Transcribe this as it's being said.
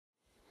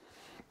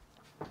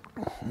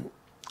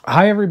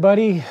Hi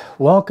everybody,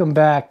 welcome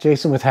back.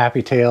 Jason with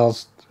Happy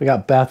Tales. We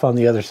got Beth on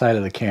the other side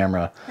of the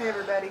camera. Hey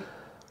everybody.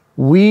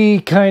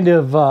 We kind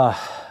of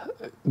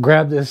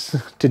grabbed this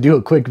to do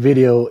a quick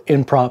video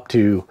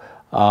impromptu.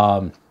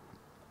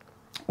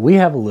 We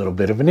have a little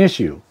bit of an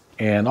issue,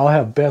 and I'll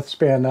have Beth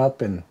stand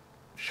up and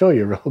show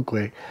you real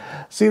quick.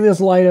 See this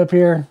light up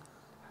here?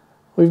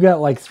 We've got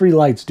like 3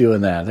 lights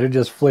doing that. They're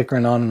just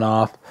flickering on and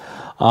off.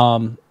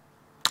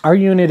 Our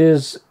unit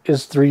is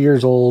 3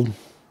 years old.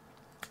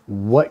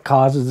 What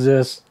causes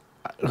this?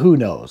 Who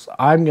knows?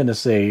 I'm going to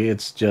say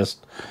it's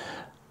just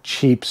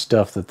cheap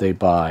stuff that they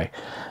buy.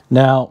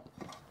 Now,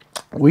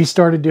 we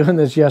started doing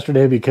this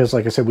yesterday because,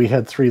 like I said, we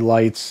had 3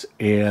 lights,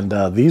 and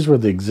these were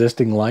the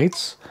existing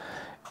lights.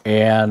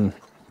 And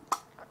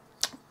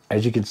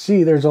as you can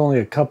see, there's only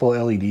a couple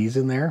LEDs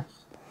in there.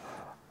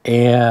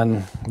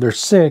 And there's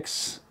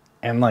 6,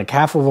 and like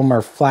half of them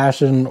are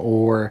flashing,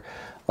 or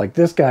like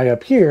this guy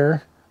up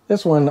here,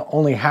 this one,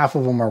 only half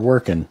of them are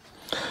working.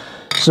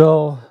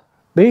 So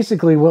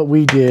basically what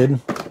we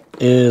did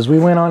is we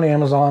went on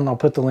Amazon. I'll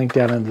put the link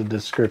down in the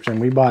description.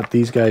 We bought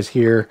these guys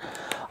here.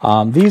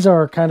 These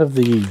are kind of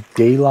the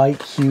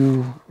daylight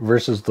hue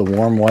versus the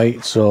warm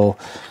white. So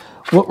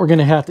what we're going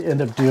to have to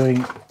end up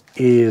doing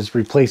is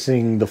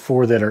replacing the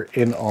 4 that are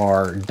in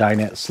our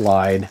dinette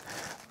slide.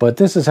 But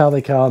this is how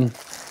they come.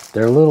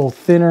 They're a little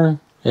thinner.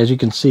 As you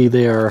can see,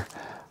 they are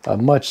a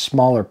much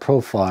smaller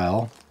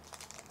profile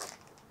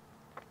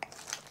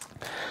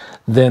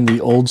than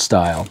the old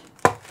style.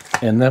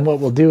 And then what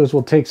we'll do is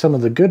we'll take some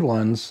of the good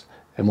ones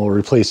and we'll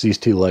replace these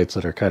 2 lights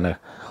that are kind of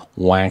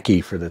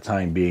wanky for the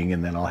time being,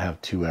 and then I'll have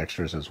 2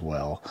 extras as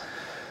well.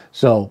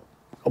 So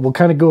we'll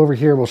kind of go over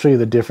here. We'll show you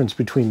the difference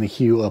between the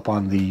hue up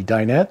on the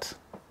dinette.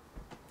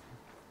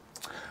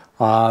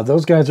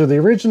 Those guys are the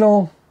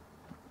original,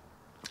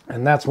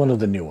 and that's one of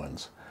the new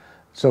ones.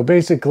 So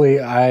basically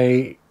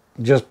I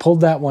just pulled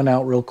that one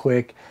out real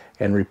quick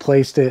and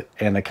replaced it,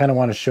 and I kind of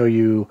want to show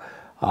you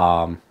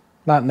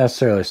not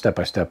necessarily step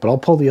by step, but I'll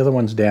pull the other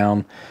ones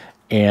down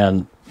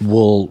and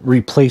we'll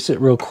replace it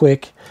real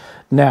quick.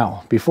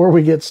 Now, before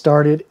we get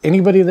started,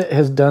 anybody that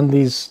has done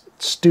these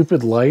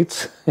stupid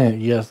lights,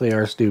 yes, they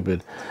are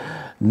stupid,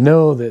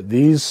 know that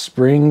these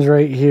springs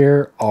right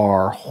here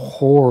are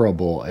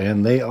horrible,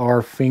 and they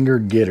are finger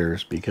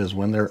getters, because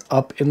when they're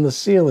up in the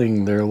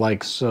ceiling, they're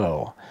like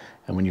so.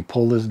 And when you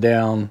pull this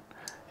down,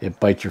 it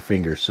bites your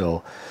finger.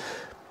 So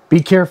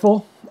be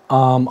careful.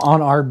 On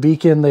our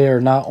beacon, they are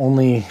not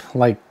only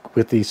like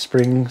with these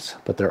springs,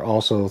 but they're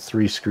also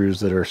 3 screws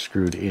that are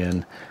screwed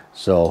in.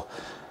 So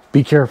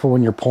be careful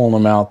when you're pulling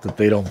them out that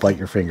they don't bite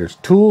your fingers.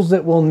 Tools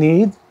that we'll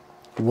need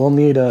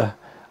a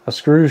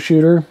screw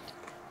shooter,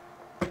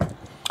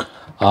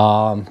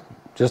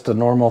 just a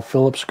normal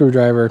Phillips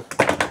screwdriver,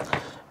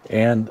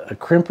 and a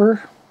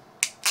crimper.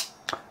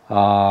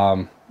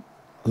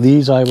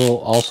 These I will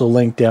also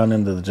link down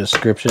in the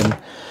description.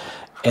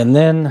 And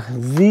then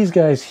these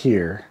guys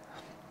here,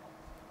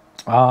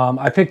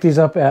 I picked these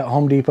up at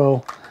Home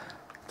Depot.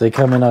 They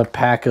come in a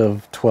pack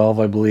of 12,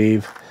 I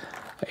believe.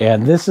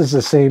 And this is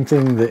the same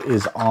thing that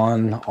is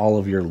on all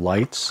of your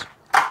lights.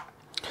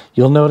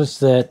 You'll notice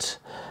that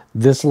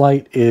this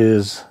light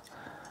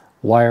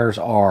wires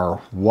are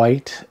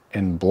white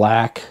and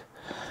black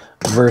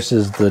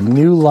versus the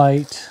new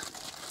light.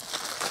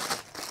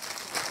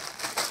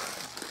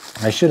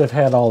 I should have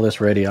had all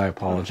this ready, I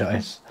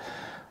apologize.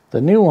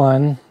 The new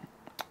one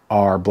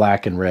are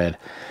black and red.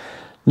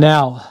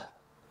 Now,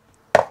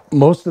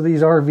 most of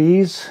these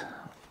RVs,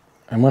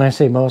 and when I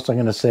say most, I'm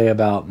going to say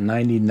about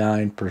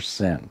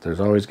 99%. There's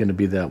always going to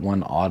be that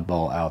one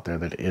oddball out there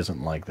that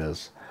isn't like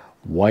this.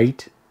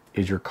 White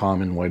is your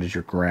common, white is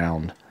your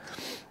ground.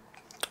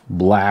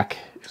 Black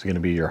is going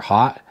to be your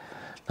hot.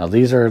 Now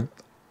these are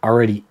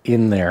already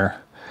in there.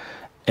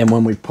 And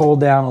when we pull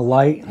down a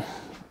light,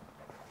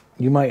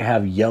 you might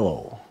have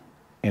yellow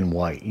and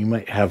white. You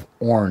might have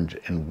orange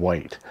and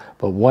white.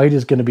 But white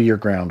is going to be your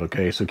ground,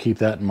 okay? So keep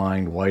that in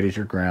mind. White is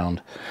your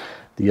ground.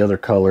 The other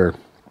color,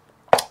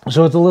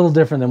 so it's a little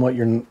different than what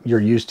you're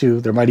used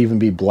to. There might even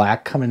be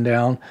black coming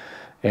down,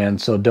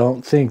 and so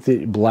don't think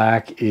that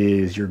black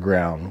is your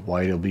ground.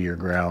 White will be your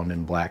ground,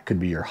 and black could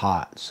be your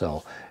hot.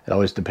 So it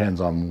always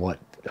depends on what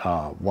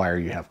wire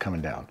you have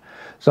coming down.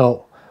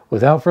 So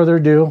without further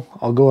ado,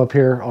 I'll go up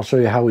here. I'll show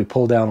you how we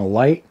pull down a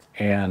light,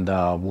 and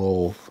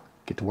we'll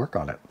get to work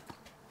on it.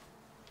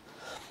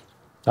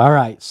 All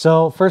right,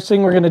 so first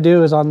thing we're going to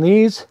do is on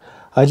these,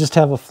 I just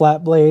have a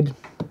flat blade.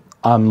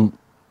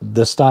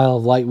 The style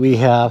of light we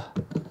have,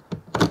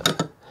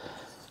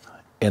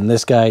 and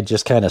this guy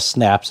just kind of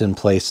snaps in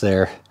place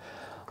there.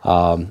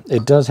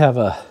 It does have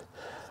a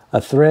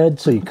thread,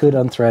 so you could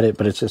unthread it,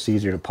 but it's just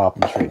easier to pop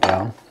them straight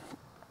down.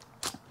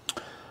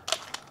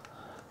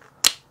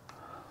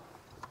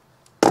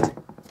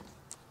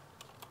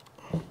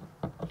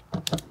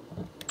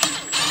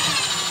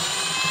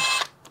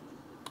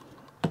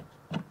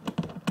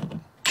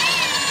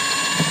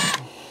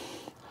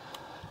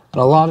 And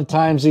a lot of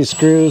times these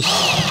screws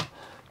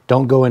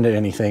don't go into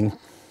anything.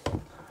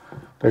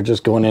 They're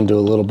just going into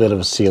a little bit of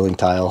a ceiling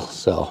tile.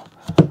 So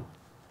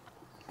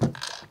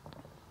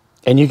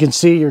And you can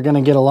see you're going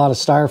to get a lot of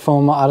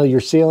styrofoam out of your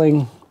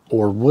ceiling,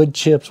 or wood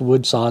chips,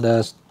 wood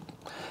sawdust.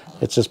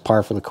 It's just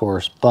par for the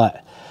course.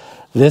 But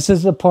this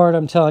is the part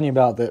I'm telling you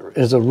about that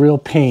is a real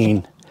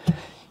pain.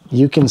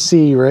 You can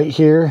see right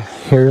here,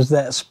 here's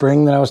that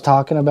spring that I was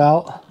talking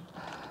about.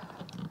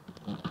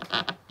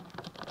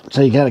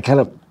 So you got to kind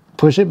of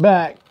push it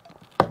back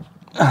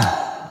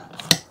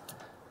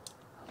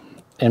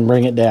and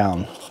bring it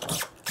down.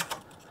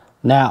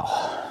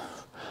 Now,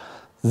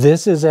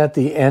 this is at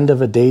the end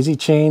of a daisy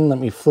chain. Let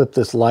me flip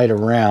this light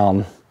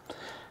around,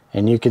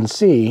 and you can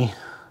see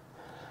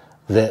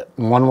that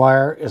one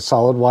wire is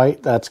solid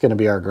white. That's going to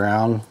be our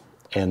ground,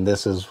 and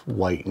this is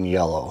white and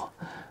yellow.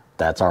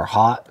 That's our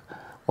hot.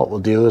 What we'll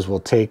do is we'll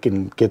take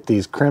and get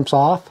these crimps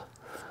off,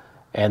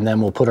 and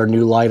then we'll put our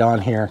new light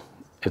on here.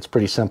 It's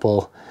pretty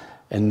simple.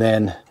 And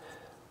then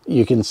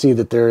you can see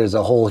that there is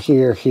a hole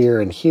here, here,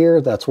 and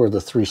here. That's where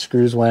the 3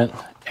 screws went,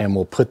 and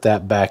we'll put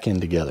that back in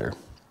together.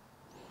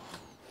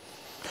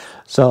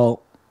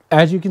 So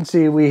as you can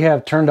see, we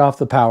have turned off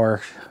the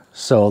power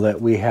so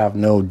that we have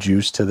no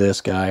juice to this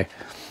guy.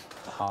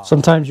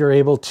 Sometimes you're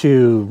able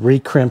to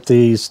recrimp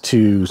these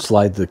to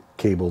slide the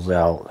cables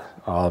out.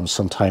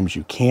 Sometimes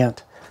you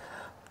can't.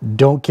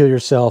 Don't kill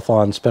yourself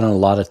on spending a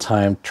lot of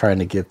time trying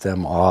to get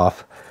them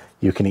off.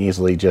 You can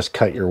easily just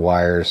cut your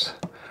wires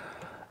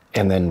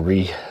and then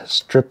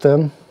re-strip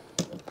them.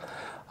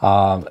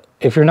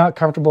 If you're not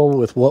comfortable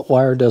with what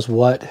wire does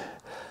what,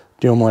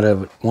 do them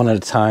one at a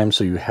time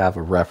so you have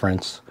a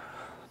reference.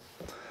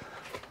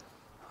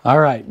 All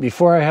right,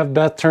 before I have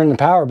Beth turn the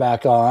power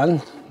back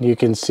on, you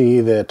can see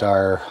that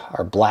our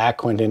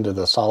black went into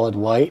the solid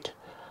white,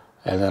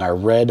 and then our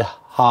red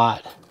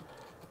hot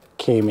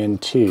came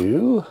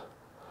into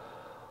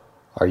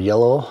our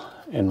yellow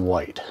and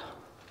white.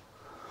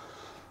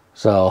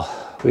 So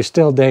we're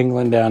still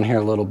dangling down here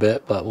a little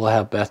bit, but we'll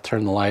have Beth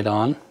turn the light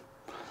on,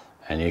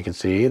 and you can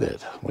see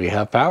that we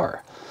have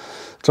power.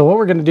 So what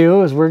we're going to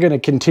do is we're going to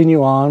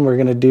continue on. We're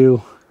going to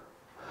do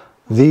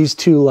these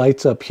 2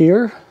 lights up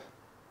here,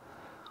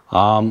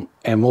 and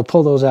we'll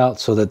pull those out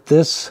so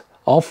that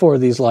all 4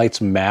 of these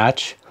lights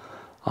match,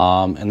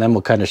 and then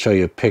we'll kind of show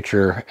you a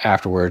picture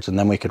afterwards, and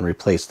then we can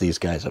replace these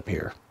guys up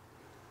here.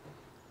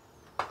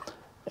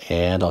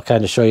 And I'll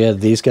kind of show you,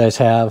 these guys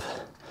have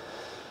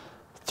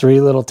 3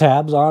 little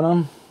tabs on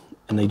them,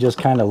 and they just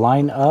kind of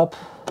line up,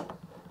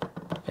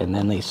 and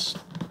then they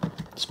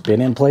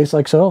spin in place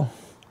like so.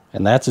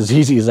 And that's as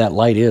easy as that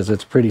light is.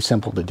 It's pretty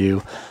simple to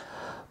do.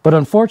 But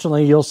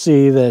unfortunately, you'll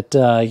see that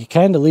you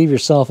kind of leave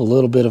yourself a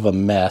little bit of a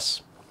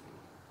mess.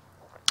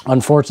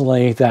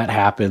 Unfortunately, that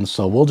happens.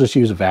 So we'll just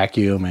use a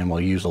vacuum, and we'll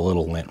use a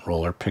little lint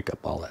roller, pick up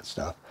all that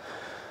stuff.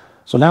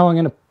 So now I'm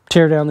going to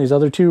tear down these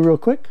other 2 real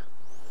quick.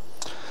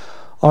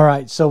 All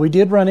right, so we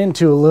did run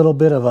into a little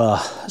bit of a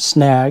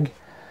snag.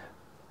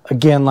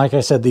 Again, like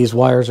I said, these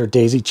wires are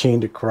daisy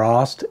chained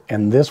across,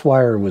 and this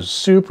wire was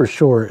super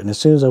short, and as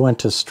soon as I went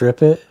to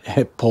strip it,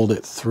 it pulled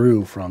it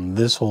through from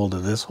this hole to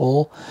this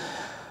hole.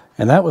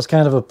 And that was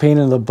kind of a pain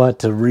in the butt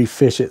to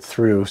refish it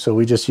through. So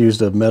we just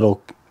used a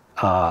metal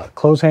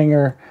clothes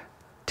hanger,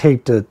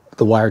 taped the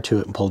wire to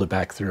it, and pulled it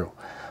back through.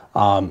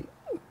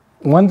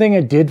 One thing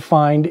I did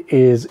find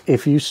is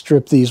if you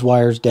strip these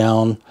wires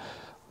down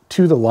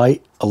to the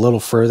light a little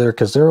further,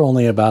 because they're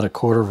only about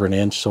 1/4 of an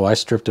inch, so I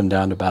stripped them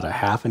down to about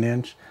 1/2 an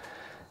inch.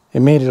 It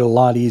made it a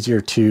lot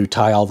easier to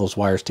tie all those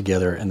wires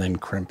together and then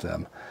crimp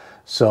them.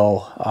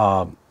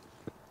 So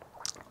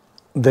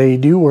they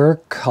do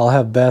work. I'll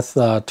have Beth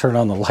turn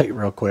on the light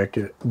real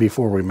quick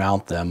before we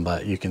mount them,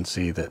 but you can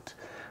see that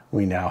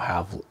we now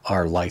have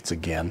our lights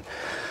again.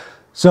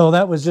 So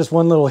that was just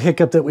one little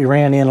hiccup that we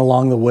ran in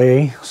along the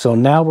way. So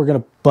now we're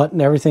going to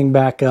button everything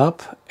back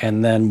up,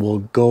 and then we'll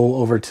go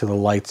over to the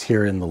lights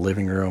here in the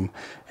living room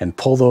and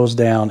pull those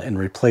down and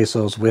replace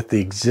those with the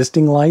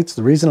existing lights.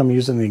 The reason I'm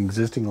using the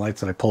existing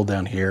lights that I pulled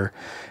down here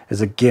is,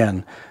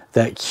 again,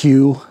 that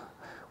hue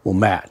will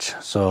match.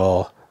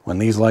 So when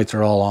these lights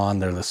are all on,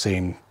 they're the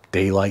same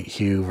daylight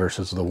hue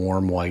versus the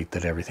warm white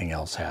that everything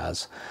else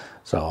has.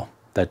 So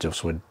that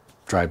just would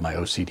drive my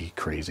OCD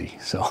crazy.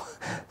 So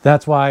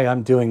that's why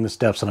I'm doing the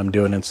steps that I'm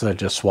doing instead of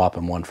just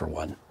swapping 1 for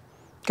 1.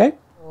 Okay.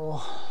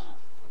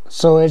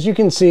 So as you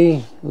can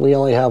see, we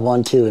only have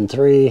 1, 2, and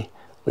 3.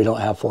 We don't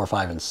have 4,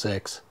 5, and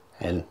 6.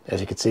 And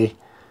as you can see,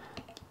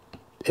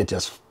 it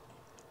just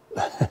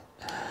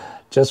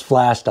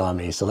flashed on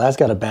me. So that's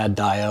got a bad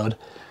diode.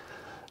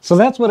 So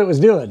that's what it was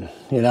doing.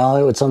 You know,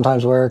 it would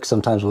sometimes work,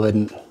 sometimes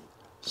wouldn't.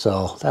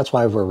 So that's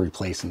why we're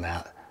replacing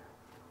that.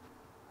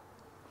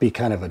 Be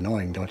kind of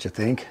annoying, don't you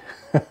think?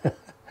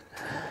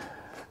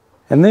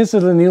 And these are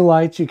the new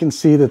lights. You can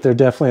see that they're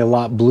definitely a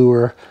lot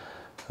bluer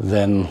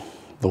than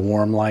the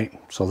warm light.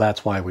 So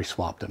that's why we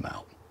swapped them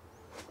out.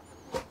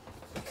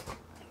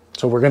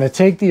 So we're going to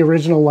take the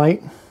original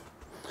light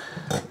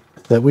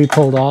that we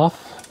pulled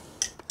off,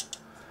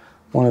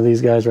 one of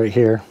these guys right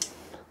here,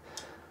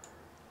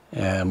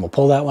 and we'll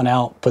pull that one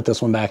out, put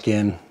this one back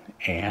in,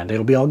 and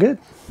it'll be all good.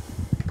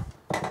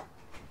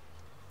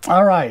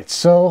 All right,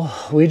 so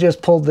we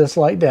just pulled this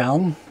light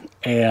down,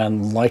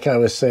 and like I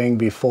was saying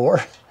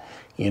before,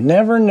 You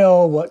never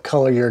know what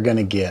color you're going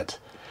to get.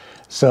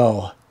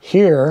 So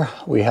here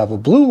we have a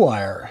blue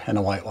wire and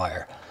a white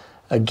wire.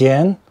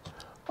 Again,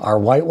 our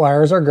white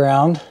wires are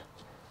ground,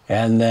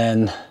 and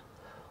then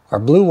our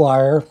blue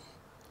wire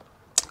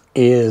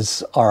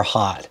is our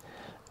hot.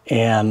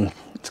 And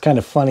it's kind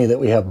of funny that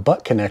we have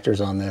butt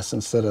connectors on this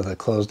instead of the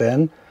closed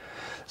end.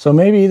 So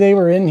maybe they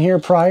were in here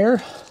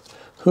prior,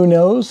 who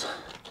knows?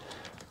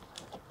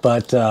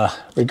 But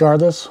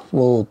regardless,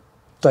 we'll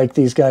take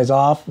these guys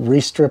off,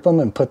 restrip them,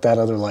 and put that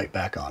other light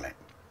back on it.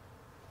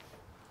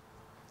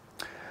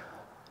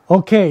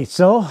 Okay,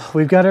 so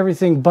we've got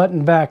everything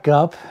buttoned back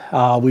up.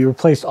 We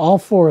replaced all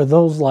 4 of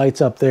those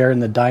lights up there in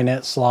the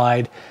dinette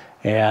slide,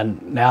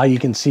 and now you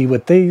can see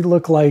what they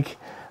look like.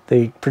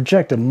 They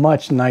project a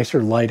much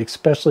nicer light,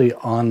 especially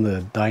on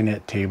the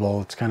dinette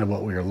table. It's kind of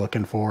what we were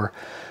looking for.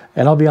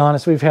 And I'll be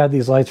honest, we've had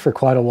these lights for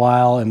quite a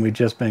while, and we've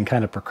just been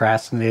kind of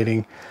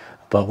procrastinating.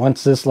 But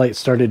once this light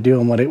started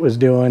doing what it was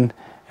doing,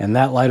 and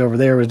that light over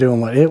there was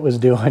doing what it was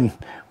doing,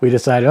 we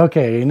decided,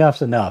 okay,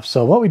 enough's enough.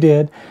 So what we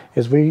did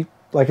is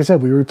like I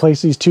said, we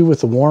replaced these 2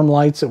 with the warm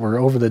lights that were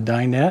over the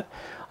dinette.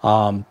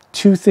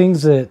 2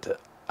 things that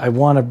I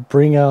want to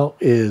bring out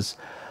is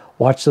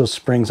watch those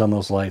springs on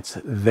those lights.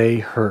 They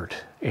hurt.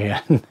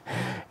 And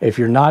if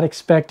you're not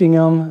expecting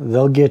them,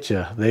 they'll get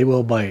you. They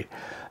will bite.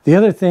 The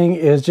other thing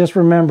is just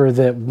remember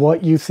that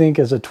what you think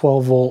as a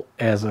 12 volt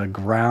as a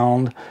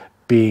ground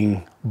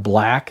being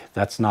black,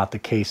 that's not the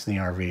case in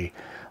the RV.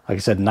 Like I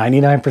said,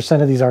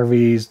 99% of these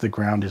RVs, the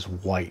ground is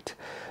white.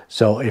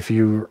 So if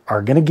you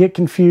are going to get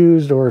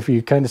confused, or if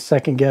you kind of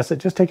second guess it,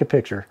 just take a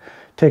picture.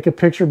 Take a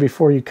picture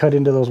before you cut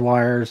into those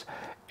wires,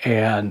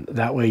 and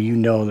that way you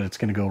know that it's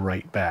going to go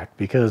right back.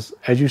 Because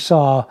as you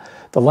saw,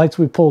 the lights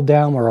we pulled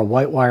down were a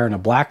white wire and a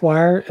black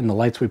wire, and the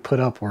lights we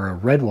put up were a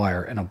red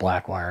wire and a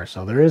black wire.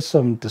 So there is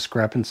some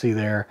discrepancy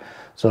there.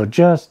 So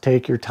just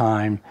take your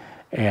time,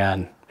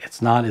 and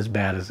it's not as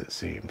bad as it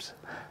seems.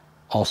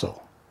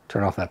 Also,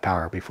 turn off that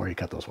power before you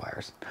cut those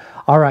wires.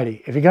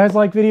 Alrighty, if you guys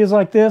like videos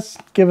like this,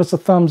 give us a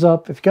thumbs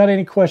up. If you got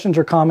any questions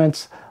or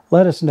comments,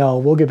 let us know.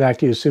 We'll get back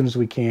to you as soon as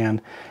we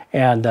can.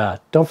 And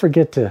don't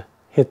forget to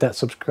hit that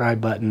subscribe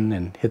button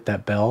and hit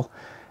that bell.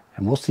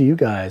 And we'll see you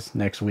guys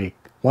next week.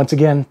 Once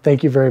again,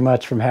 thank you very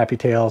much from Happy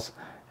Tales,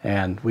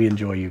 and we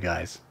enjoy you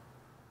guys.